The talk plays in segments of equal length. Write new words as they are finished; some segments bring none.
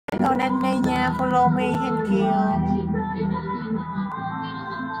ơn Andy nha, follow me, thank you.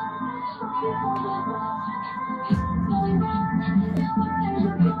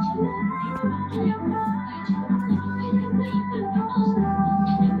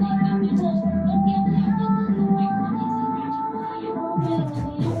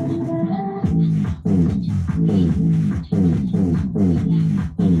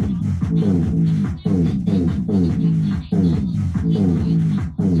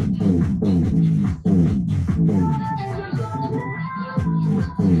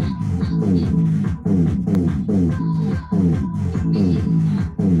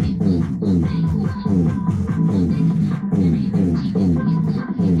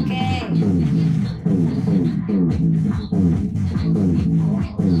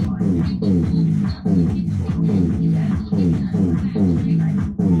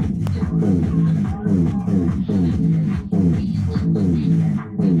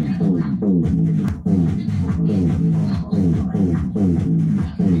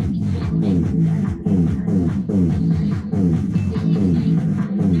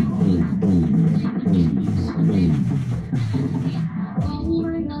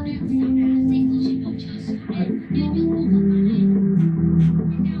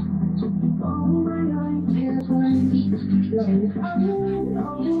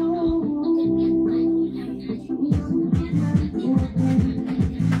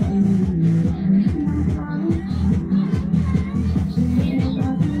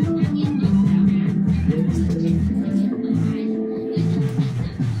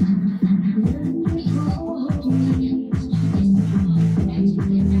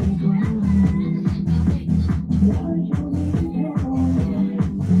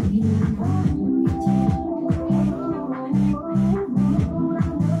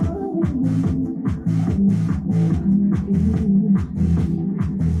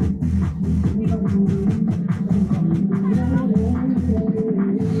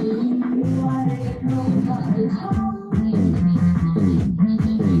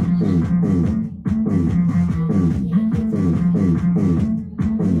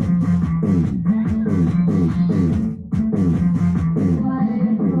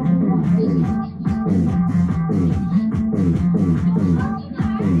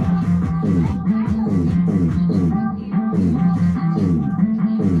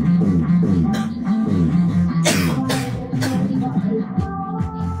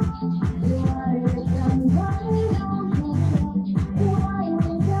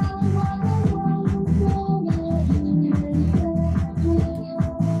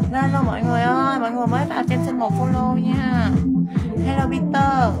 Hello mọi người ơi, mọi người mới vào trên xin một follow nha. Hello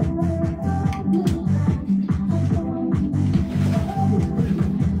Peter.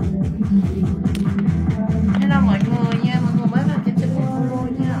 Hello mọi người nha, mọi người mới vào trên xin một follow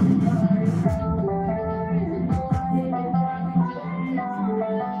nha.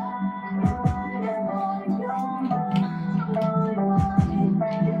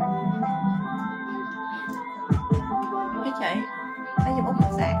 Cái chị lấy giùm út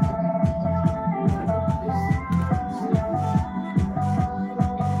một sạc.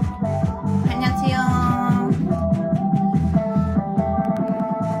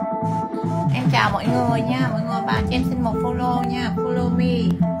 Em chào mọi người nha, mọi người vào cho em xin một follow nha, follow me.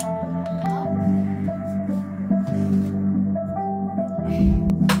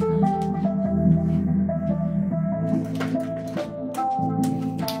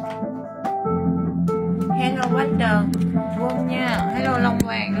 Hello Wonder Quân nha, hello Long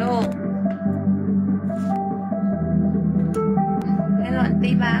Hoàng luôn. Hello anh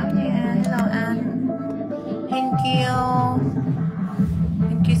Tí Báo nha, hello anh. Thank you.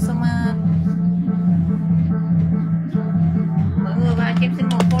 Thank you so much. Mọi người vào cho em xin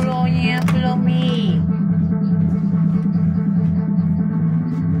một follow nha, follow me.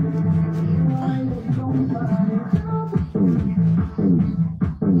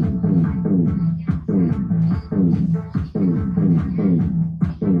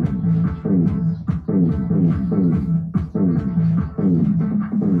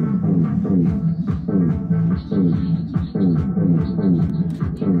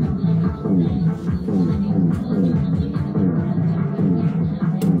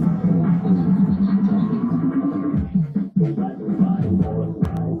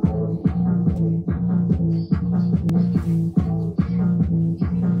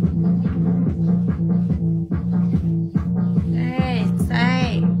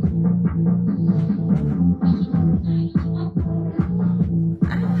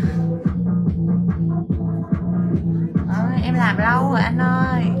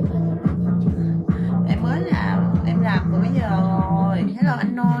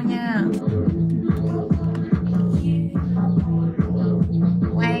 follow nha.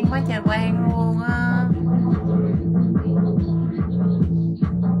 Quang quá trời Quang luôn á.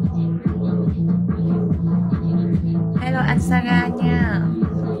 Hello anh Saga nha.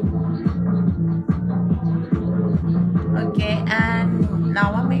 Ok anh,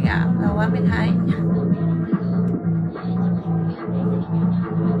 lâu quá mới gặp, lâu quá mới thấy.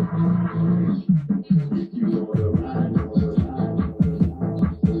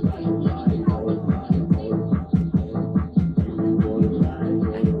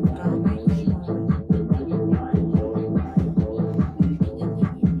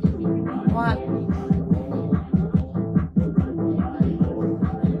 What?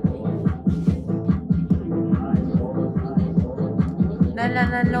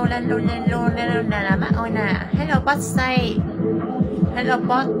 Lên nè bạn ơi nè. Hello boss say. Hello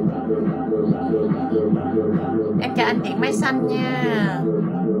boss. Em chào anh Điện Máy Xanh nha.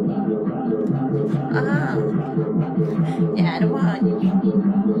 À, dạ đúng rồi.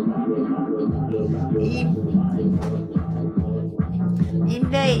 Im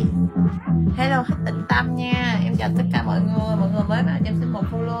đi. Hello Hết Tịnh Tâm nha. Em chào tất cả mọi người mới vào em xin một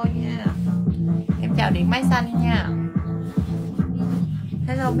follow nha. Em chào Điện Máy Xanh nha.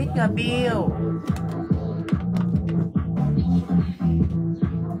 Hello Mr. Bill.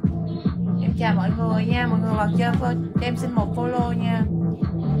 Em chào mọi người nha. Mọi người vào chơi cho em xin một follow nha.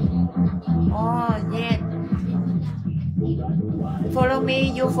 Oh yeah. Follow me,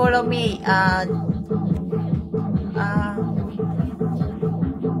 you follow me.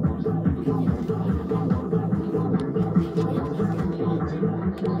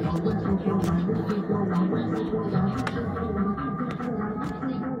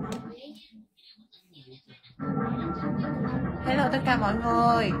 Hello tất cả mọi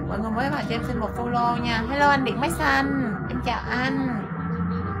người mới vào cho em xin một follow nha. Hello anh Điện Máy Xanh, em chào anh.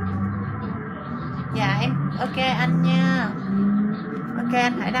 Dạ em ok anh nha. Ok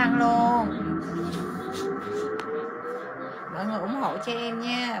anh Hải Đăng luôn. Mọi người ủng hộ cho em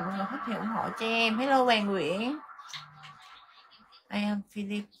nha, mọi người thích thì ủng hộ cho em. Hello Hoàng Nguyễn. I am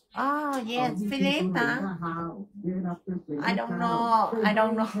Philip. Oh yes, Philip hả? I don't know.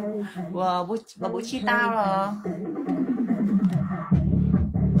 Bà Bụi Chi tao rồi.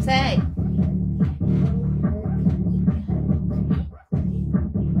 Say.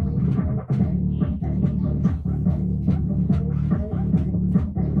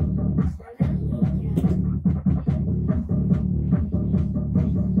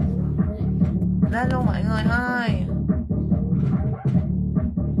 Lên luôn mọi người ơi.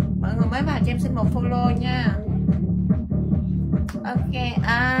 Mọi người mới vào cho em xin một follow nha. Ok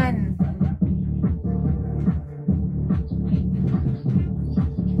anh.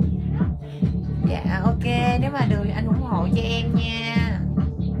 Dạ ok, nếu mà được anh ủng hộ cho em nha.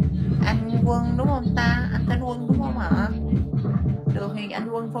 Anh Quân đúng không ta? Anh tên Quân đúng không ạ? Được thì anh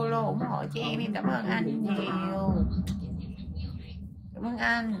Quân follow ủng hộ cho em cảm ơn anh nhiều. Cảm ơn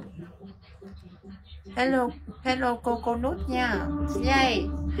anh. Hello cô nút nha. Yay.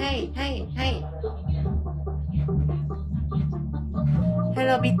 Hey.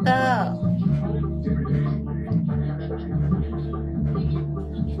 Hello Peter.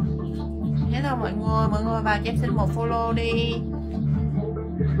 Hello mọi người vào cho em xin một follow đi.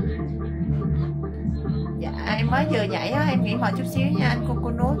 Dạ em mới vừa nhảy á, em nghỉ một chút xíu nha anh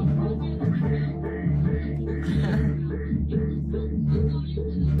cô nút.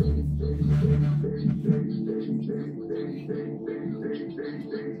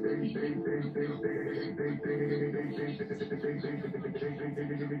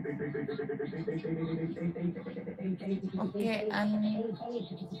 Ok anh.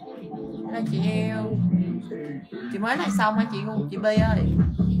 Hello chị yêu. Chị mới lại xong hả chị B ơi?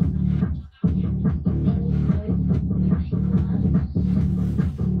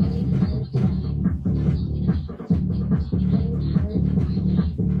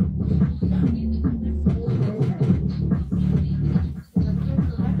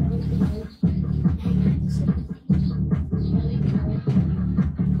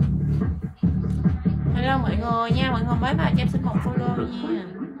 Hello mọi người nha, mọi người mới vào cho em xin một follow nha.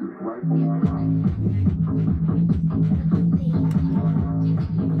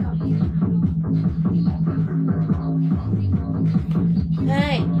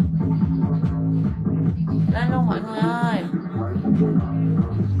 Hey. Lên luôn mọi người ơi.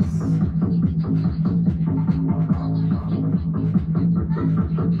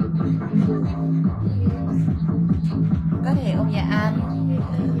 Có thể không dạ anh?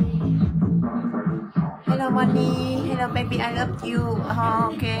 Hello Money, hello baby, I love you. Oh,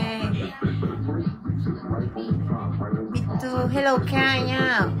 okay. Me too. hello Kai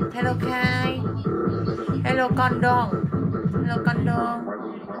nha. Hello Kai. Hello con Don. Hello con Don.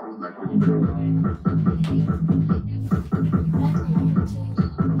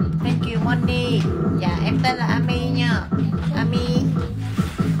 Thank you Money. Dạ em tên là Ami nha. Ami.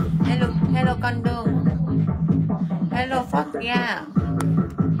 Hello con Don. Hello Fogia.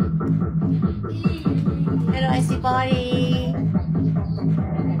 Hello everybody.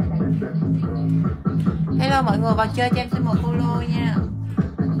 Hello mọi người vào chơi cho em xin một follow nha.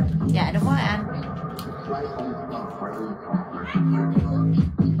 Dạ đúng rồi anh.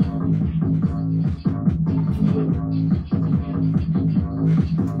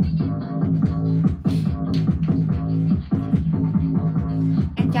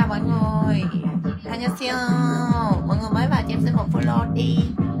 Em chào mọi người. Annyeonghaseyo. Mọi người mới vào cho em xin một follow đi.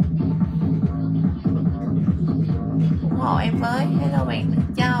 Ủng hộ em với. Hello bạn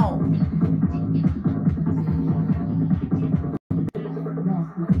Châu.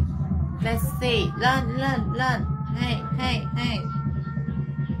 Let's see. Lên. Hey.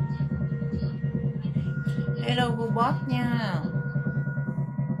 Hello Google nha.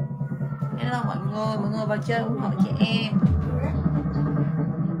 Hello mọi người vào chơi ủng hộ chị em.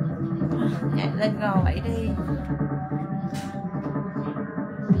 Chạy lên G7 đi.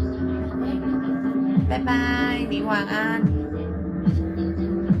 Bye bye Mỹ Hoàng Anh.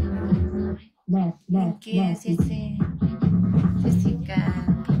 Kia Jessica.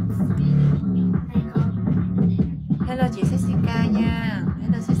 Hello chị Jessica nha.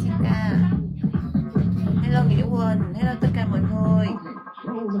 Hello Jessica. Hello Nghĩa Quỳnh. Hello tất cả mọi người.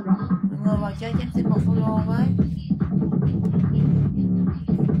 Mọi người vào chơi cho em xin một follow với.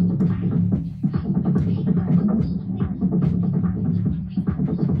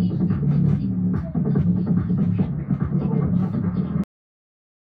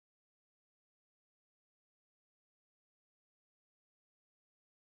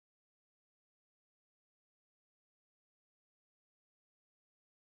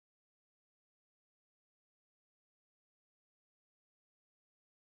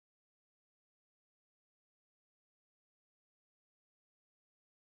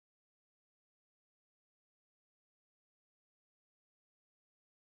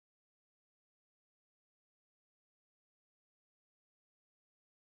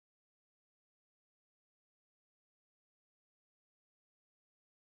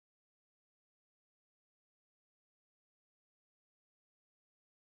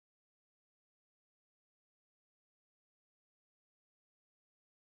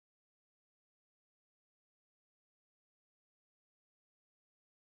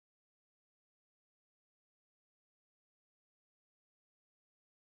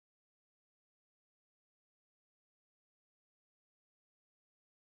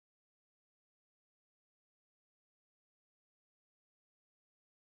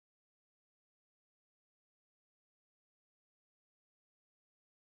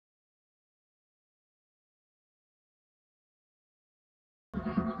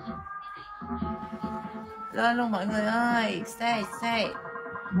 Lên luôn mọi người ơi. Say.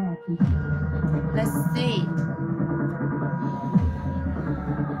 Let's see.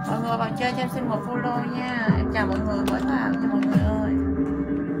 Mọi người vào chơi cho em xin một follow nha. Em chào mọi người mới vào nha mọi người ơi.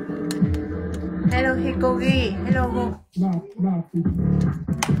 Hello Hikogi. Hello Go.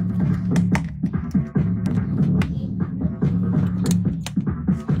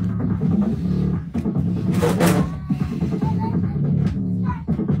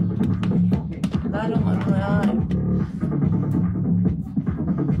 Lên luôn mọi người ơi.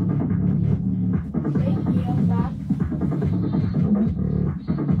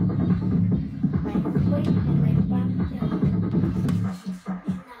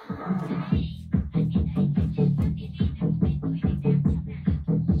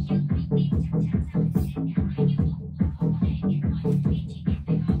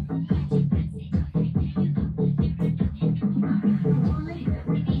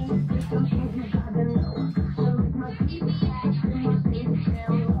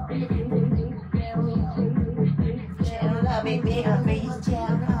 Baby, I'm ready to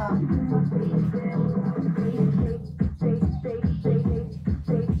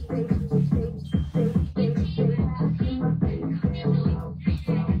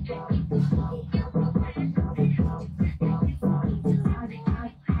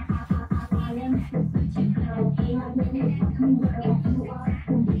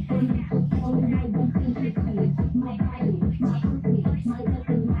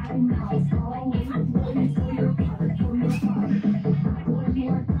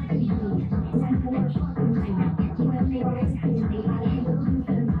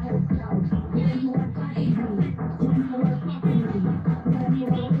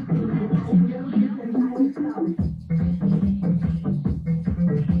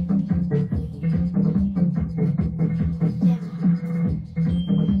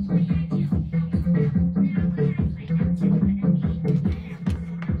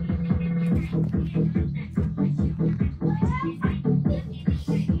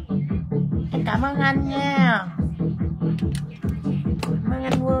Cảm ơn anh nha. Cảm ơn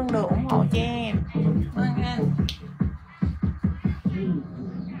anh Vương được ủng hộ cho em. Cảm ơn anh.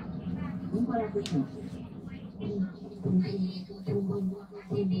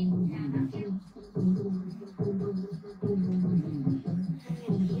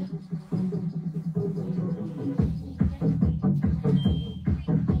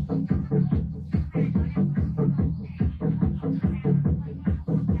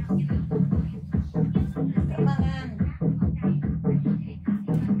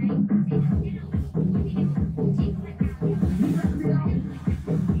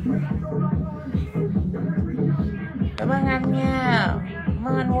 Cảm ơn anh nha. Cảm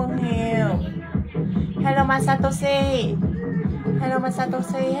ơn anh Quân nhiều. Hello Masatoshi. Hello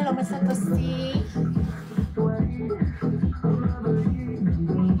Masatoshi. Hello Masatoshi.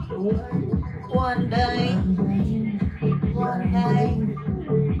 One day. One day.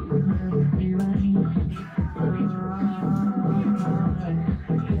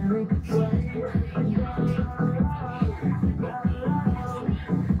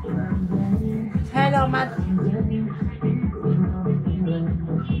 Hello Matt.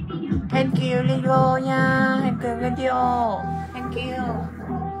 Thank you Lilo nha. Thank you video. Thank you.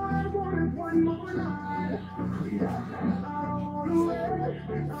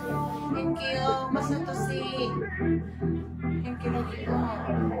 Thank you Masatoshi. Thank you Lilo.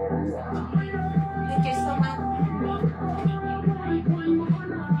 Thank you so much.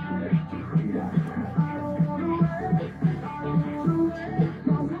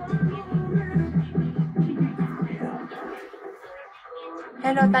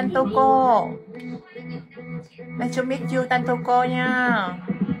 Hello Tantoko. Nice to meet you Tantoko nha.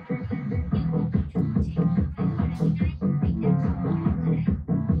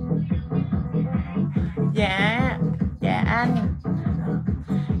 Dạ anh.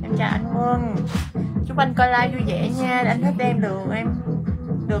 Em chào anh Quân. Chúc anh coi live vui vẻ nha. Anh thích em được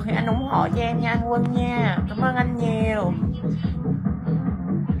thì anh ủng hộ cho em nha anh Quân nha. Cảm ơn anh nhiều.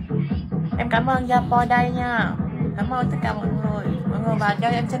 Em cảm ơn Japo đây nha. Cảm ơn tất cả mọi người. Mọi người vào cho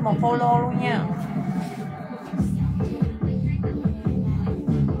em xin một follow luôn nha.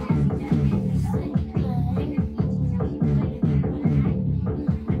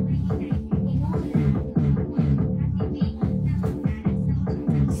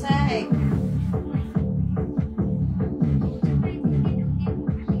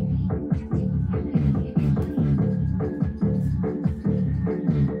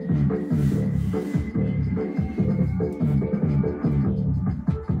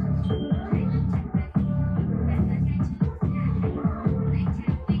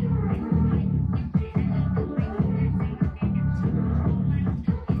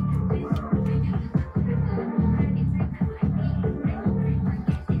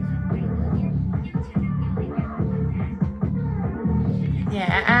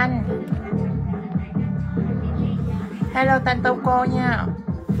 Dạ anh. Hello Tantoko nha.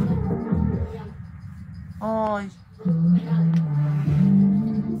 Ôi. Cảm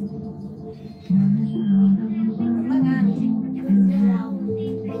ơn anh.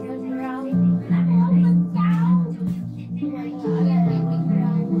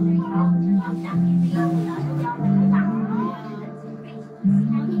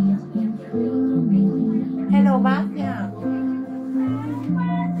 Hello bác nha.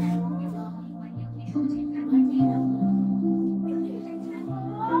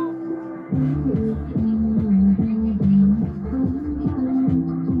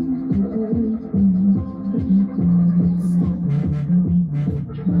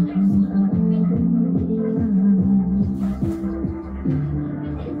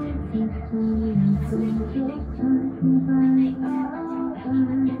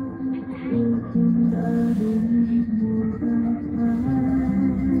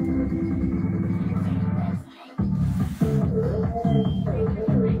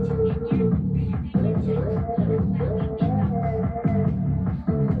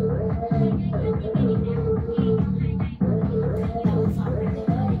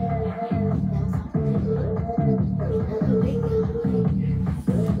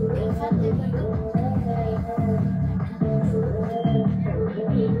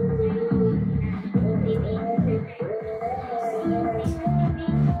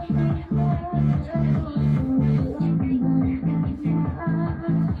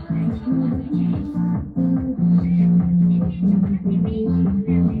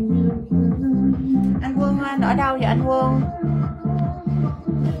 Anh Quân anh ở đâu vậy anh Quân?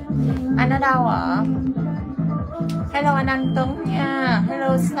 Anh ở đâu ạ? Hello anh Tuấn nha.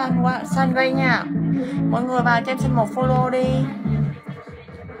 Hello Sunway nha. Mọi người vào cho em xin một follow đi.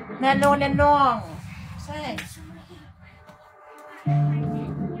 Đen luôn. Say.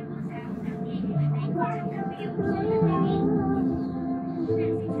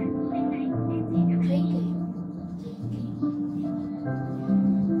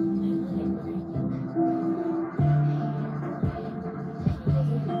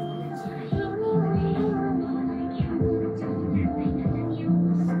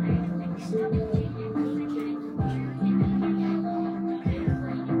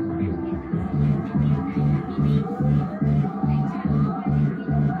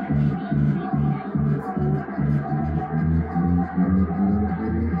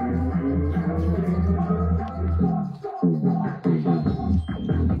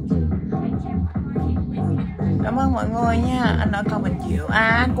 Cảm ơn mọi người nha. Anh ở cầu Bình Chiểu.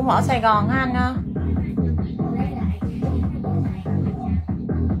 À, anh cũng ở Sài Gòn hả anh á?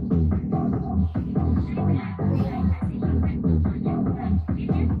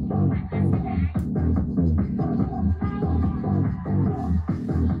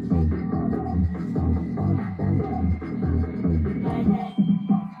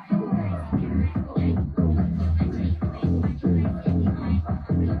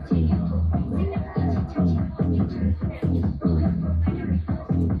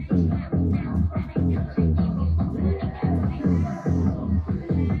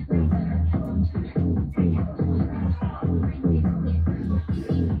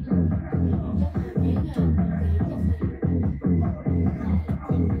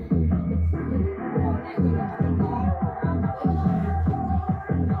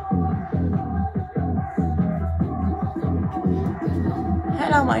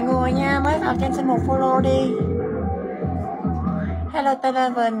 Hello mọi người nha, mới vào cho em xin một follow đi. Hello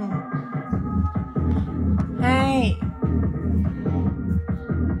Televen. Hey.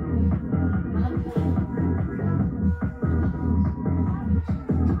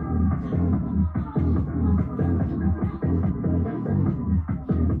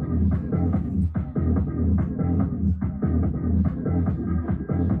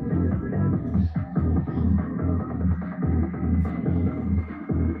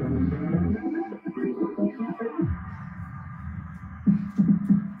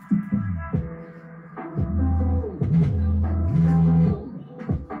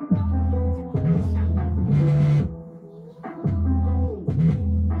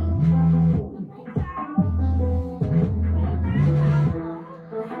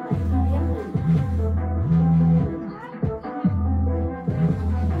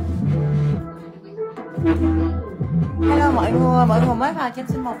 Hello mọi người mới vào cho em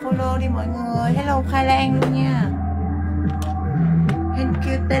xin một follow đi mọi người. Hello Khai Lan luôn nha. Thank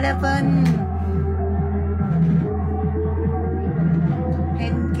you Televen.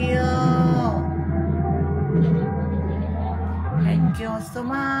 Thank you. Thank you so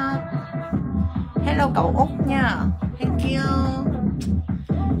much. Hello cậu Út nha. Thank you.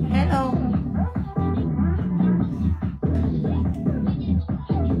 Hello.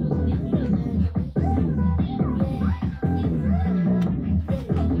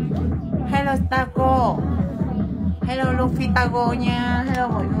 Hello Taco. Hello Luffy Taco nha. Hello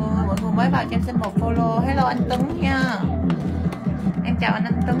mọi người mới vào cho em xin một follow. Hello anh Tuấn nha. Em chào anh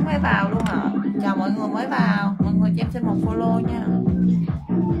Tuấn mới vào luôn ạ. Chào mọi người mới vào. Mọi người cho em xin một follow nha.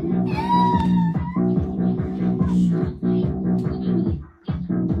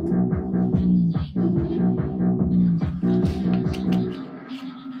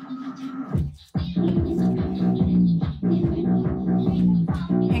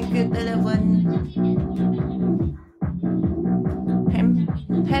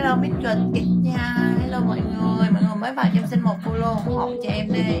 Hello Mr. X nha. Hello mọi người mới vào cho em xin một follow ủng hộ cho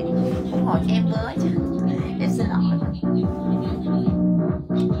em đi, ủng hộ cho em với chứ. Em xin lỗi.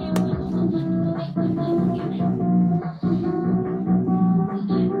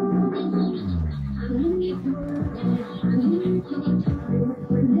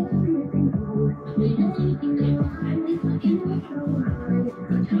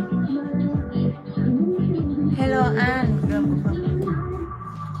 Hello anh.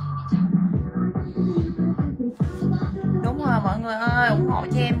 Đúng rồi mọi người ơi, ủng hộ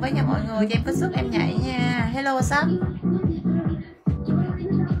cho em với nha mọi người, cho em có sức em nhảy nha. Hello what's up.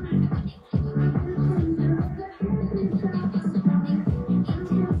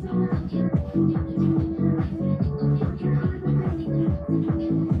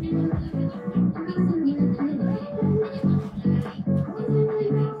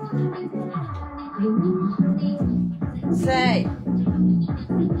 Say.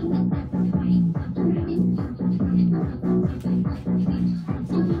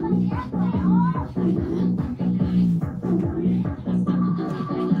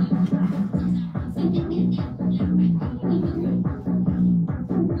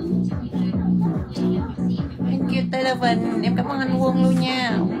 Eleven, em cảm ơn anh Quân luôn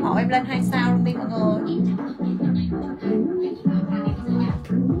nha, ủng hộ em lên 2 sao luôn đi mọi người.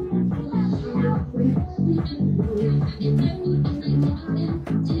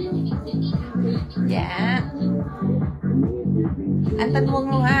 Dạ. Anh tên Quân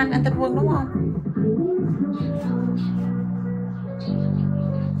luôn hả anh tên Quân đúng không?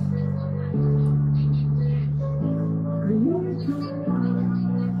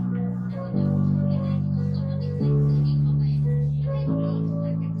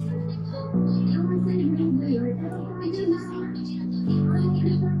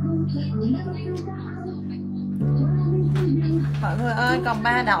 Mọi người ơi, còn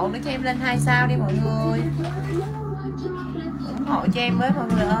 3 đậu nữa cho em lên 2 sao đi mọi người. Ủng hộ cho em với mọi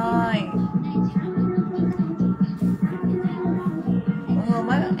người ơi. Mọi người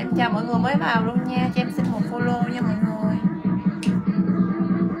mới, em chào mọi người mới vào luôn nha, cho em xin một follow nha mọi người.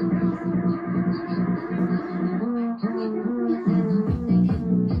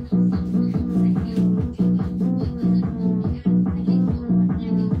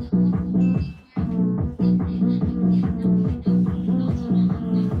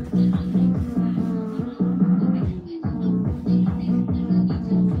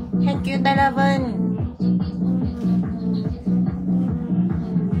 Thank you Eleven.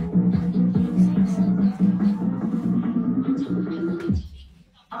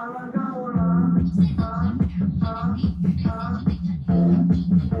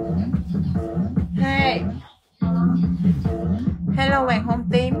 Hey. Hello bạn hôn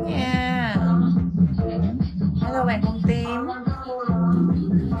tím nha. Hello bạn hôn tím.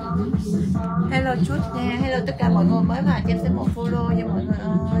 Hello chút nha. Hello tất cả mọi người mới vào, cho em xin một follow nha mọi người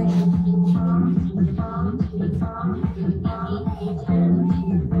ơi.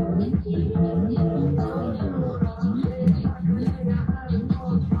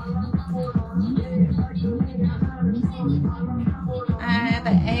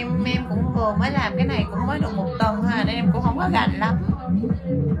 Tại em cũng vừa mới làm cái này cũng mới được 1 tuần thôi nên em cũng không có rành lắm.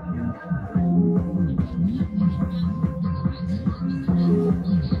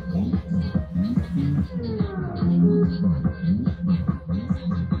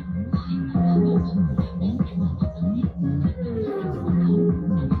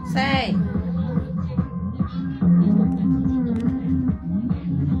 Say.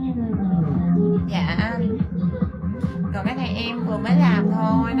 Dạ. Còn cái này em vừa mới làm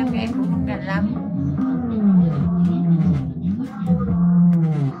thôi nên em cũng không rành lắm.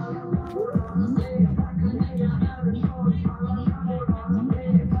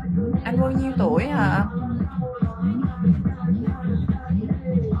 Anh bao nhiêu tuổi hả?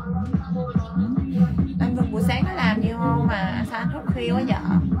 Anh vừa buổi sáng có làm gì không mà sao anh thức khuya quá vậy?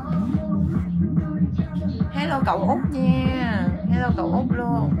 Hello cậu Út nha. Hello cậu Út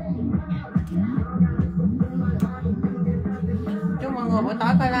luôn. Chúc mọi người buổi tối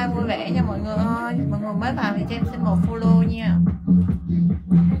coi live vui vẻ nha mọi người ơi. Mọi người mới vào thì cho em xin một follow nha.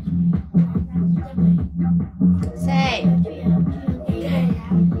 Say.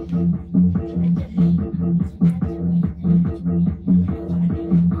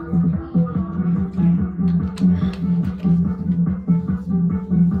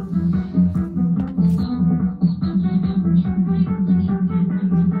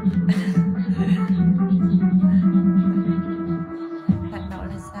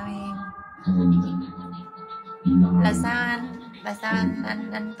 Là sao anh? Là sao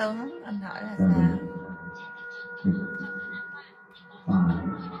anh Tuấn? Anh hỏi là sao?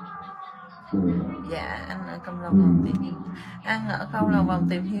 Dạ anh ở công lòng vòng tìm, anh ở không lòng vòng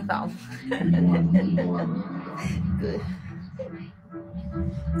tìm hy vọng.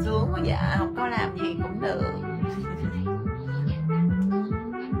 Xuống dạ không có làm gì cũng được.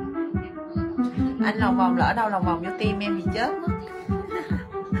 Anh lòng vòng lỡ đâu lòng vòng vô tim em thì chết mất.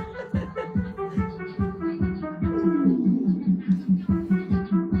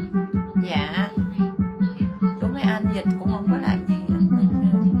 Dạ đúng rồi anh, dịch cũng không có làm gì.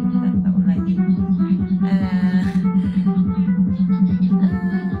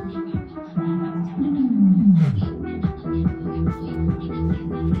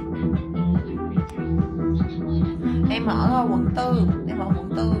 Em ở quận 4, em ở quận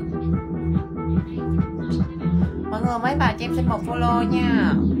 4. Mọi người mới vào cho em xin một follow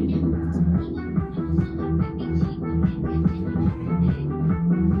nha.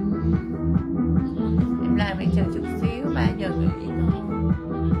 Em làm việc chờ chút xíu, 3 giờ nghỉ thôi.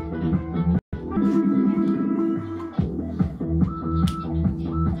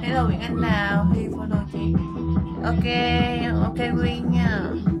 Hello Nguyễn Anh nào, thì follow chị. Ok, ok Quyên nha.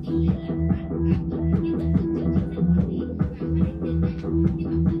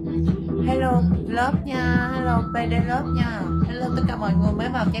 Hello Love nha, hello PD Love nha, hello tất cả mọi người mới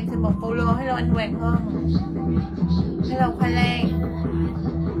vào cho em xin một follow. Hello anh Hoàng Hưng, hello Khoai Lan.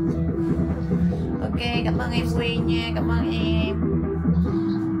 Ok, cảm ơn em Quy nha, cảm ơn em.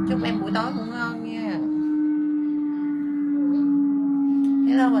 Chúc em buổi tối ngủ ngon nha.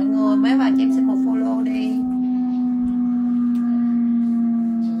 Hello mọi người mới vào cho em xin một follow đi.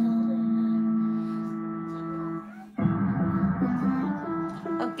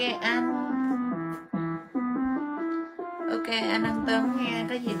 Ok anh. Ok anh Đăng Tấn nha,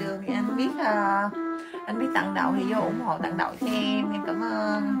 có gì được thì anh biết anh biết tặng đậu thì vô ủng hộ tặng đậu cho em cảm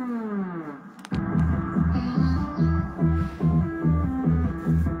ơn.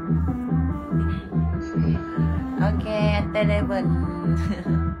 Ok anh Televen.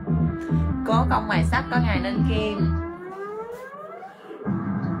 Cố công mài sắt có ngày nên kim.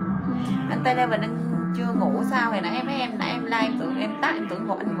 Anh Televen anh chưa ngủ sao? Hồi nãy em live tưởng em tắt, em tưởng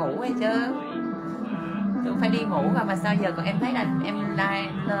anh ngủ hay chứ, tưởng phải đi ngủ rồi mà sao giờ còn em thấy là em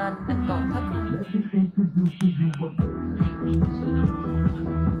live lên anh còn thức.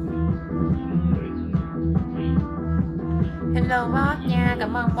 Hello boss nha,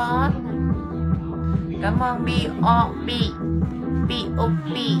 cảm ơn boss, cảm ơn BOP.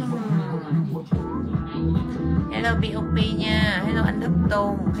 Hello BOP nha, hello anh Đức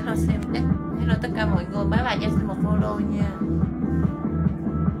Tùng, hello xem đất, hello tất cả mọi người mới vào cho xin một follow nha.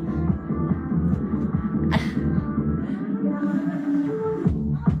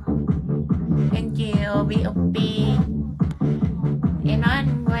 Thank you BOP. Em nói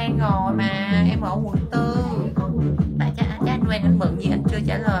anh quen rồi mà, em ở quận 4. Tại chắc anh quen, anh bận gì anh chưa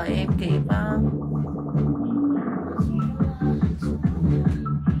trả lời em kịp á.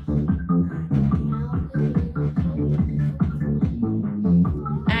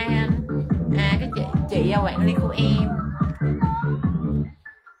 Ai anh? À cái chị quản lý của em.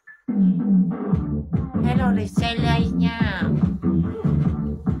 Hello thì say lay nha.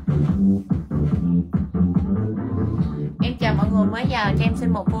 Em chào mọi người mới vào cho em xin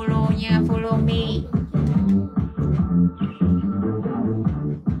một follow nha, follow me.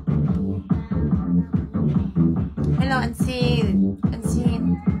 Hello anh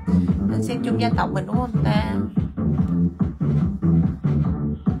Xin chung gia tộc mình đúng không ta?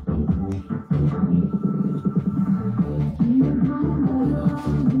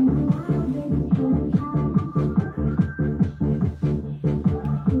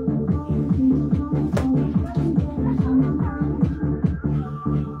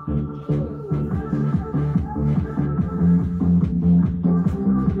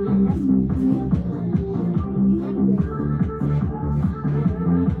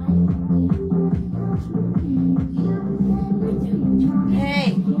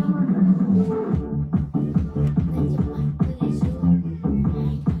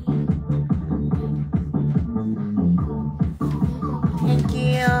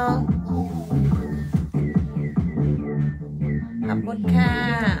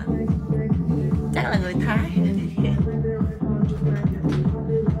 Chắc là người Thái.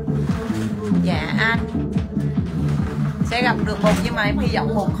 Dạ anh sẽ gặp được Mục, nhưng mà em hy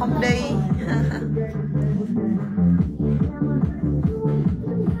vọng Mục không đi.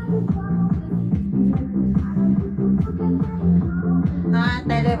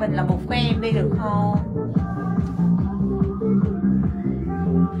 Đây đây mình là Mục của em, đi được không?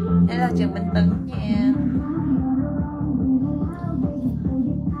 Hello Trường Minh Tấn nha.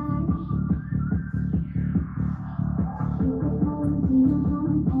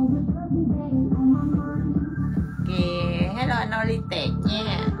 Hello anh Oli Tẹt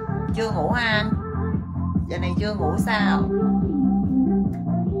nha. Chưa ngủ hả anh? Giờ này chưa ngủ sao?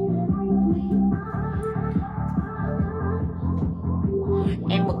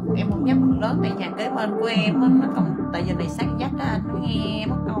 Em không nhắc mực lớn tại nhà kế bên của em nó công, tại giờ này sáng dắt đó anh, nó nghe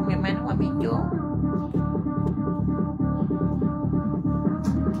mất công ngày mai nó ngoài miền trước.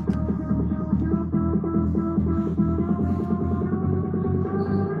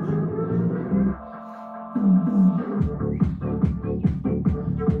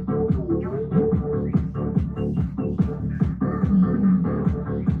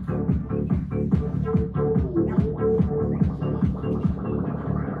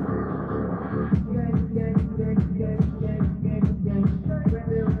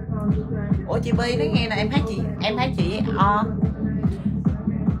 Chị Bi nói nghe nè, em thấy chị em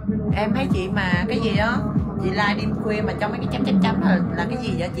thấy chị mà cái gì đó chị like đêm khuya mà trong mấy cái chấm là cái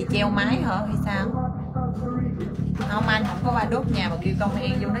gì vậy? Chị treo máy hả hay sao? Không anh không có ba đốt nhà mà kêu công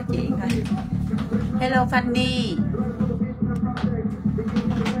an vô nói chuyện thôi. Hello Fanny.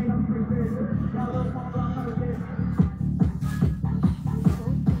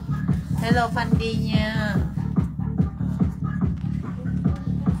 Hello Fandy nha.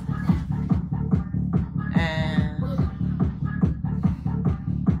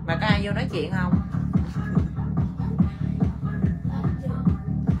 Mà có ai vô nói chuyện không?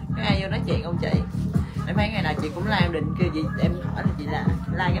 Có ai vô nói chuyện không chị? Em thấy ngày nào chị cũng like, em định kêu gì em hỏi là chị là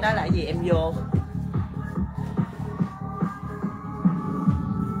like cái đó là cái gì em vô.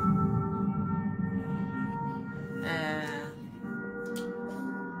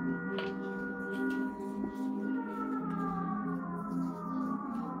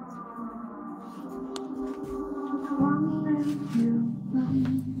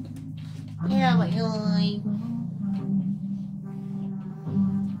 Hello mọi người.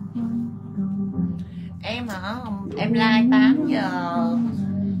 Em hả? Em like 8 giờ.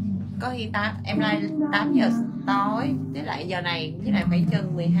 Có khi em like 8 giờ tối. Với lại giờ này, với lại phải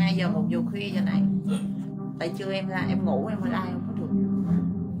chừng 12 giờ 1 giờ khuya giờ này. Tại trưa em like, em ngủ em mới like không có được.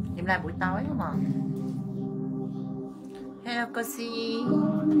 Em like buổi tối không ạ? Hello cô Si.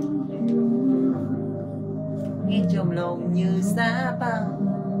 Nghe trùng lồn như giá băng.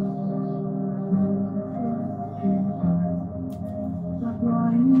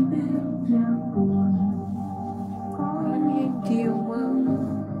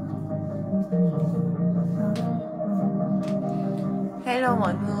 Hello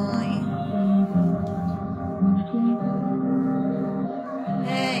mọi người.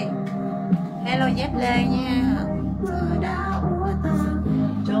 Hey. Hello Dép Lê nha.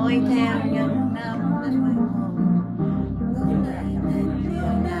 Trôi theo những năm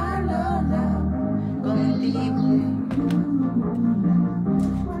con tim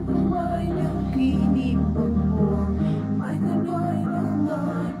kỷ niệm buồn buồn mãi cứ nói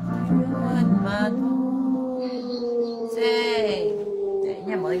quên mà thôi. Chạy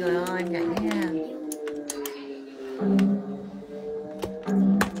nha mọi người ơi, em chạy nha.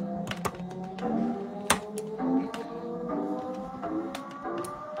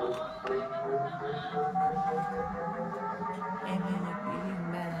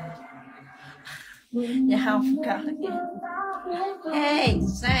 Dạ không có nha. Hey,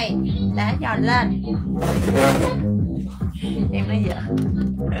 say, đá giòn lên. Em nói vậy.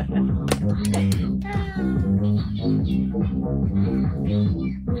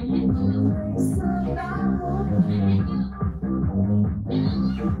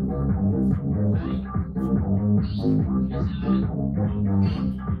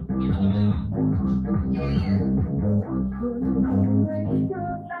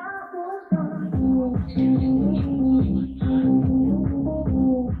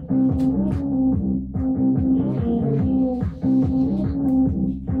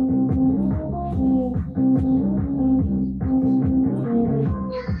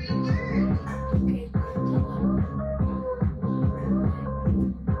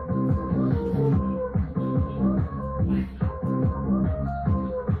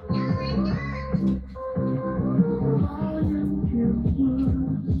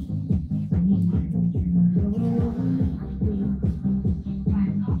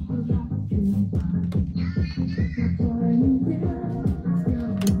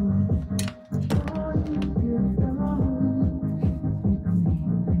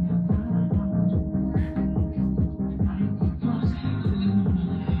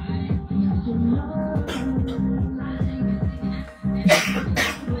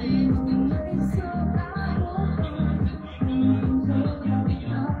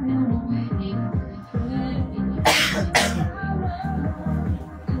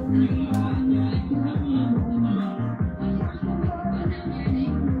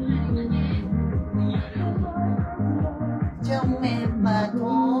 Trong em mà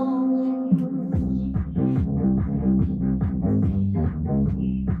thôi.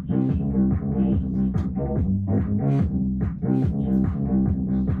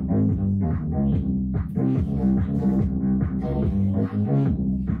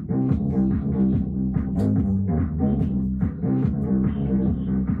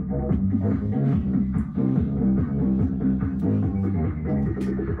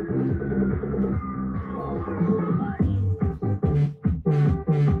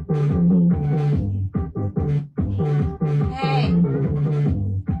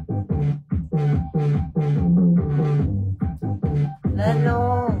 Lên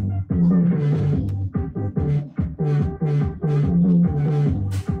luôn.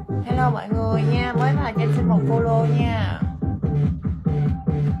 Hello mọi người nha, mới vào cho em xin một follow nha.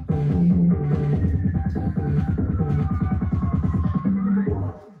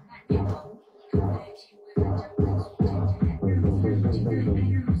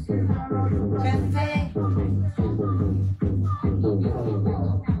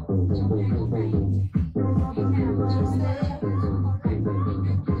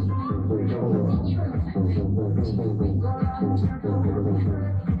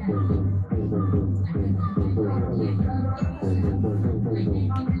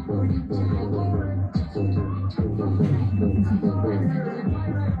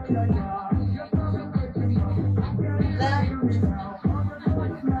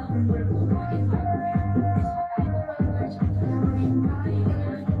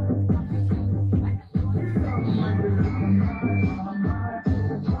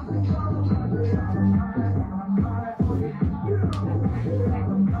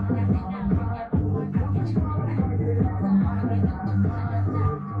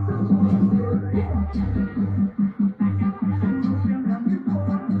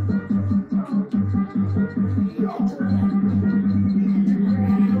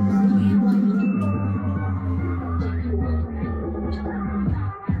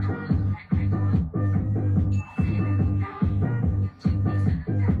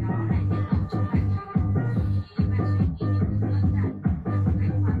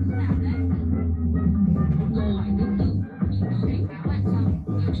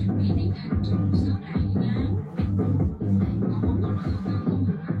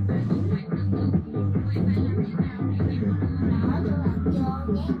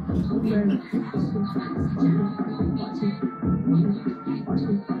 Hôm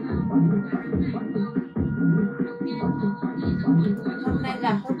nay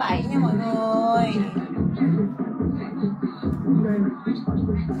là thứ bảy nha mọi người.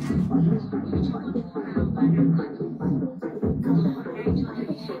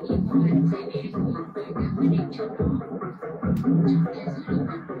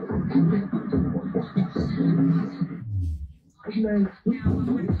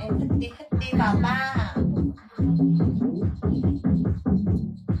 Em thích đi vào bar.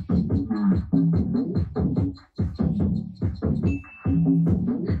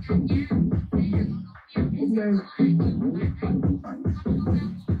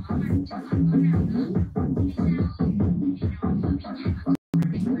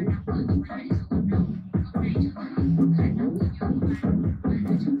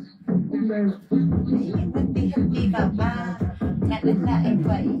 Em thích đi vào bar. Lại đánh lại em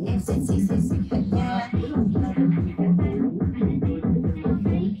vậy, em xinh hết nha.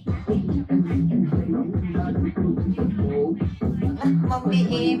 Mong đi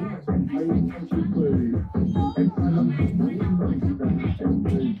em.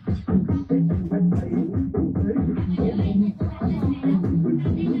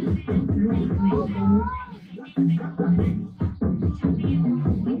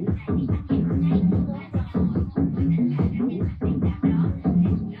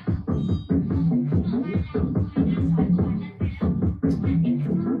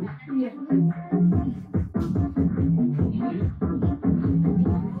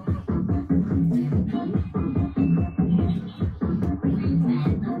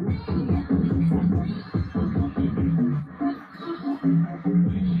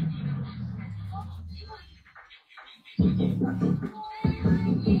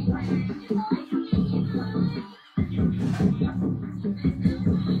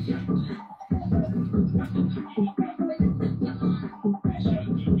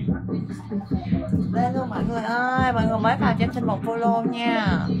 Lên luôn mọi người ơi, mọi người mới vào cho xin một follow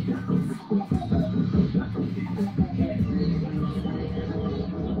nha.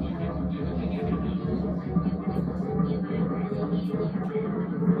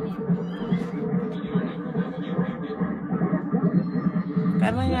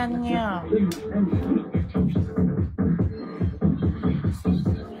 Cảm ơn anh nha.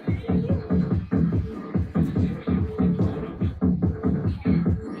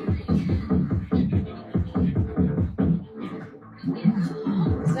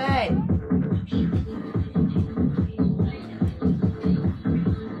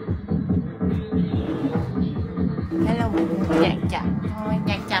 Hello, nhạc chậm thôi.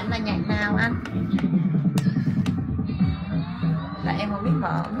 Nhạc chậm là nhạc nào anh? Là em không biết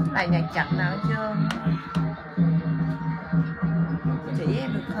mở là nhạc chậm nào chưa? Chỉ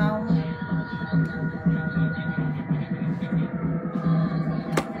em được không?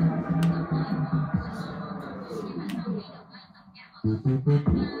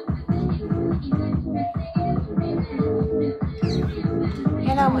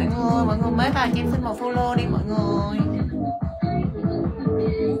 Hello mọi người mới vào cho em xin một follow đi mọi người.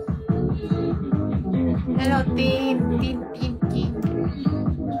 Hello team.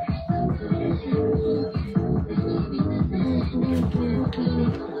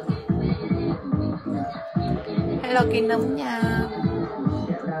 Hello Kim Nấm nha.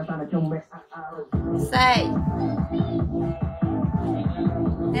 Say.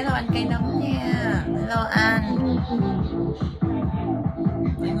 Hello anh cây nấm nha. Hello anh.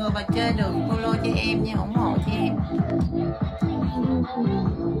 Mọi người vào chơi được follow cho em nha, ủng hộ cho em.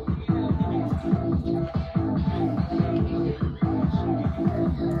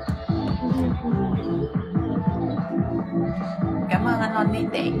 Cảm ơn anh Lonnie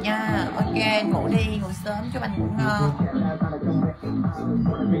Tiện nha. Ok, ngủ đi, ngủ sớm cho anh ngủ ngon.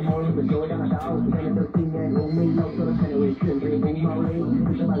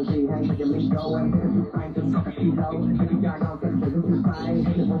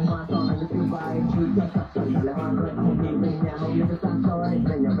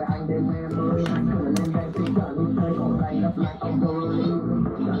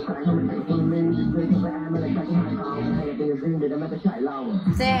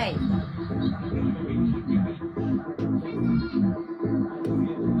 Xe.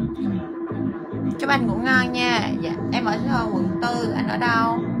 Chúc anh ngủ ngon nha. Dạ, em ở quận 4, anh ở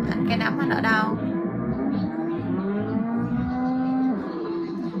đâu? Anh cây nấm anh ở đâu?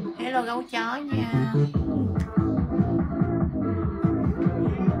 Hello gấu chó nha.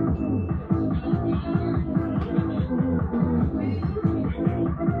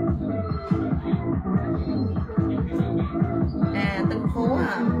 À, Tân Phú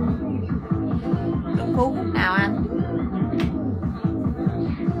à. Phú khúc nào anh?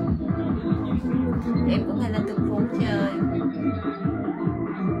 Em cũng hay lên Tân Phú chơi.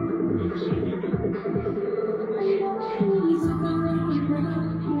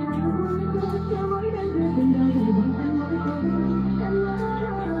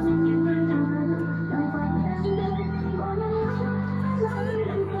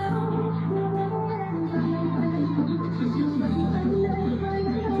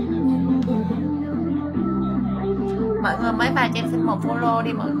 Mọi người mấy bà cho em xin một follow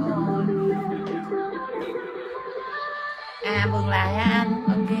đi mọi người. À mừng lại á anh.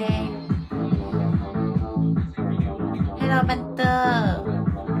 Ok. Hello Banter.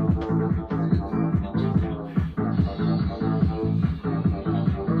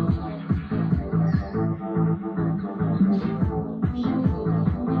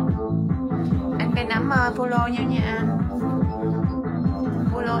 Anh cái nắm follow nhau nha anh.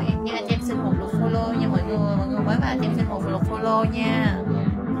 Follow em nha, cho em xin một lượt follow nha mọi người. Mọi người mới vào cho em xin một lượt follow nha.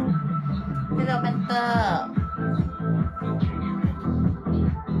 Hello Banter.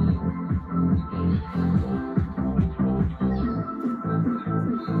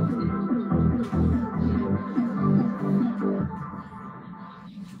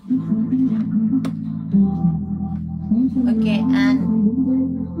 Ok anh.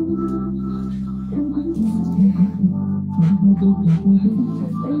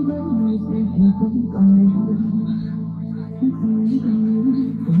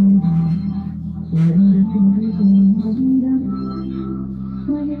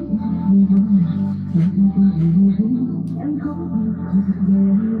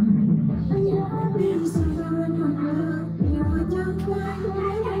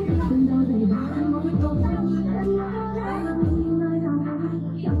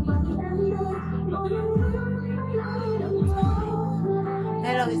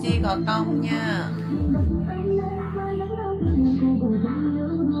 Hello Duy Gò Công nha.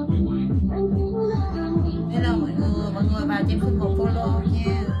 Hello mọi người vào cho em xin một follow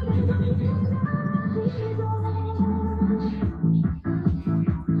nha.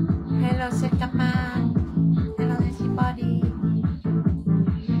 Hello Sekaman. Hello everybody.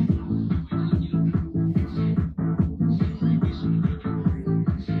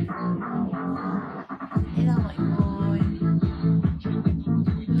 Hello mọi người.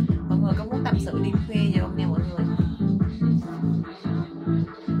 Mọi người có muốn tâm sự đêm khuya gì không nè mọi người?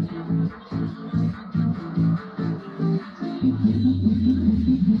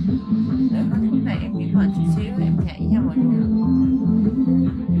 Để hết phút này em nghỉ ngơi chút xíu em nhảy nha mọi người.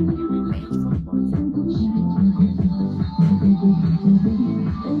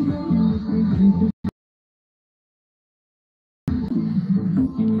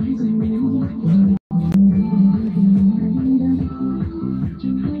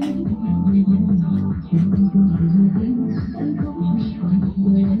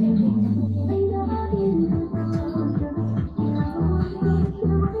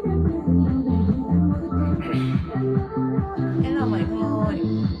 Hello mọi người.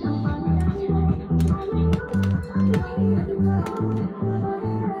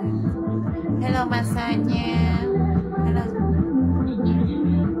 Hello Masa nha. Hello.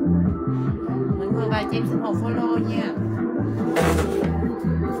 Mọi người vào cho em xin một follow nha.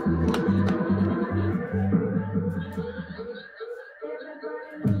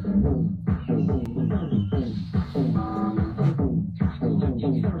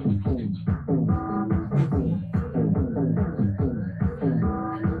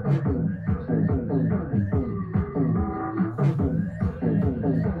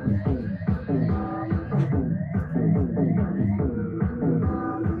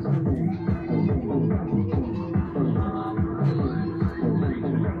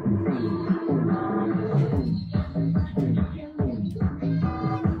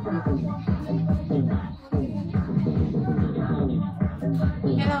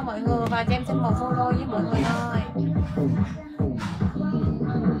 Hello mọi người và cho em xin một follow với mọi người ơi.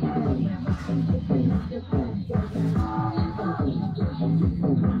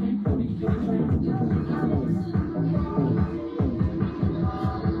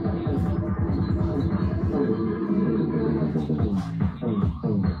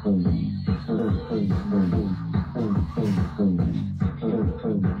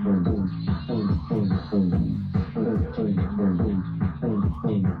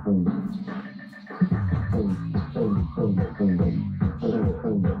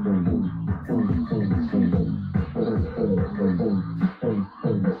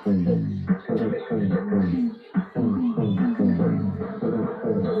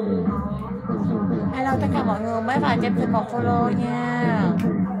 Hello tất cả mọi người mới vào cho em xin một follow nha.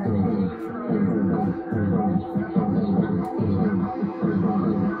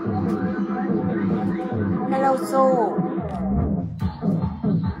 cao su.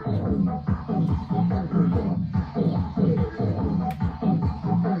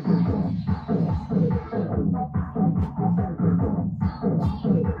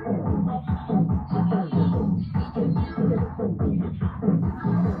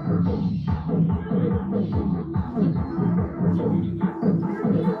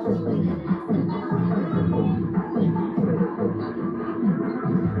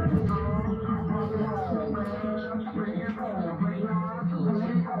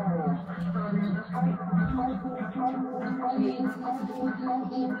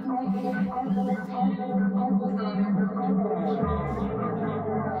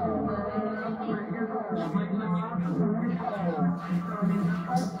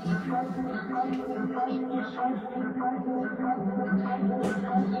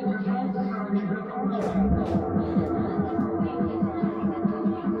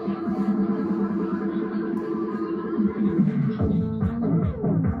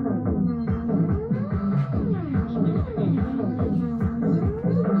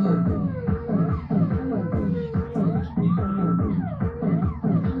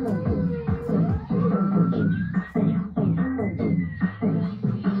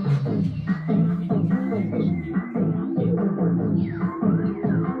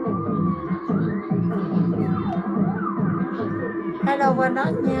 Hello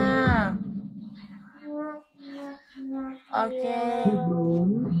Vanot nha. Ok.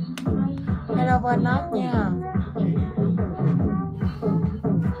 Hello Vanot nha.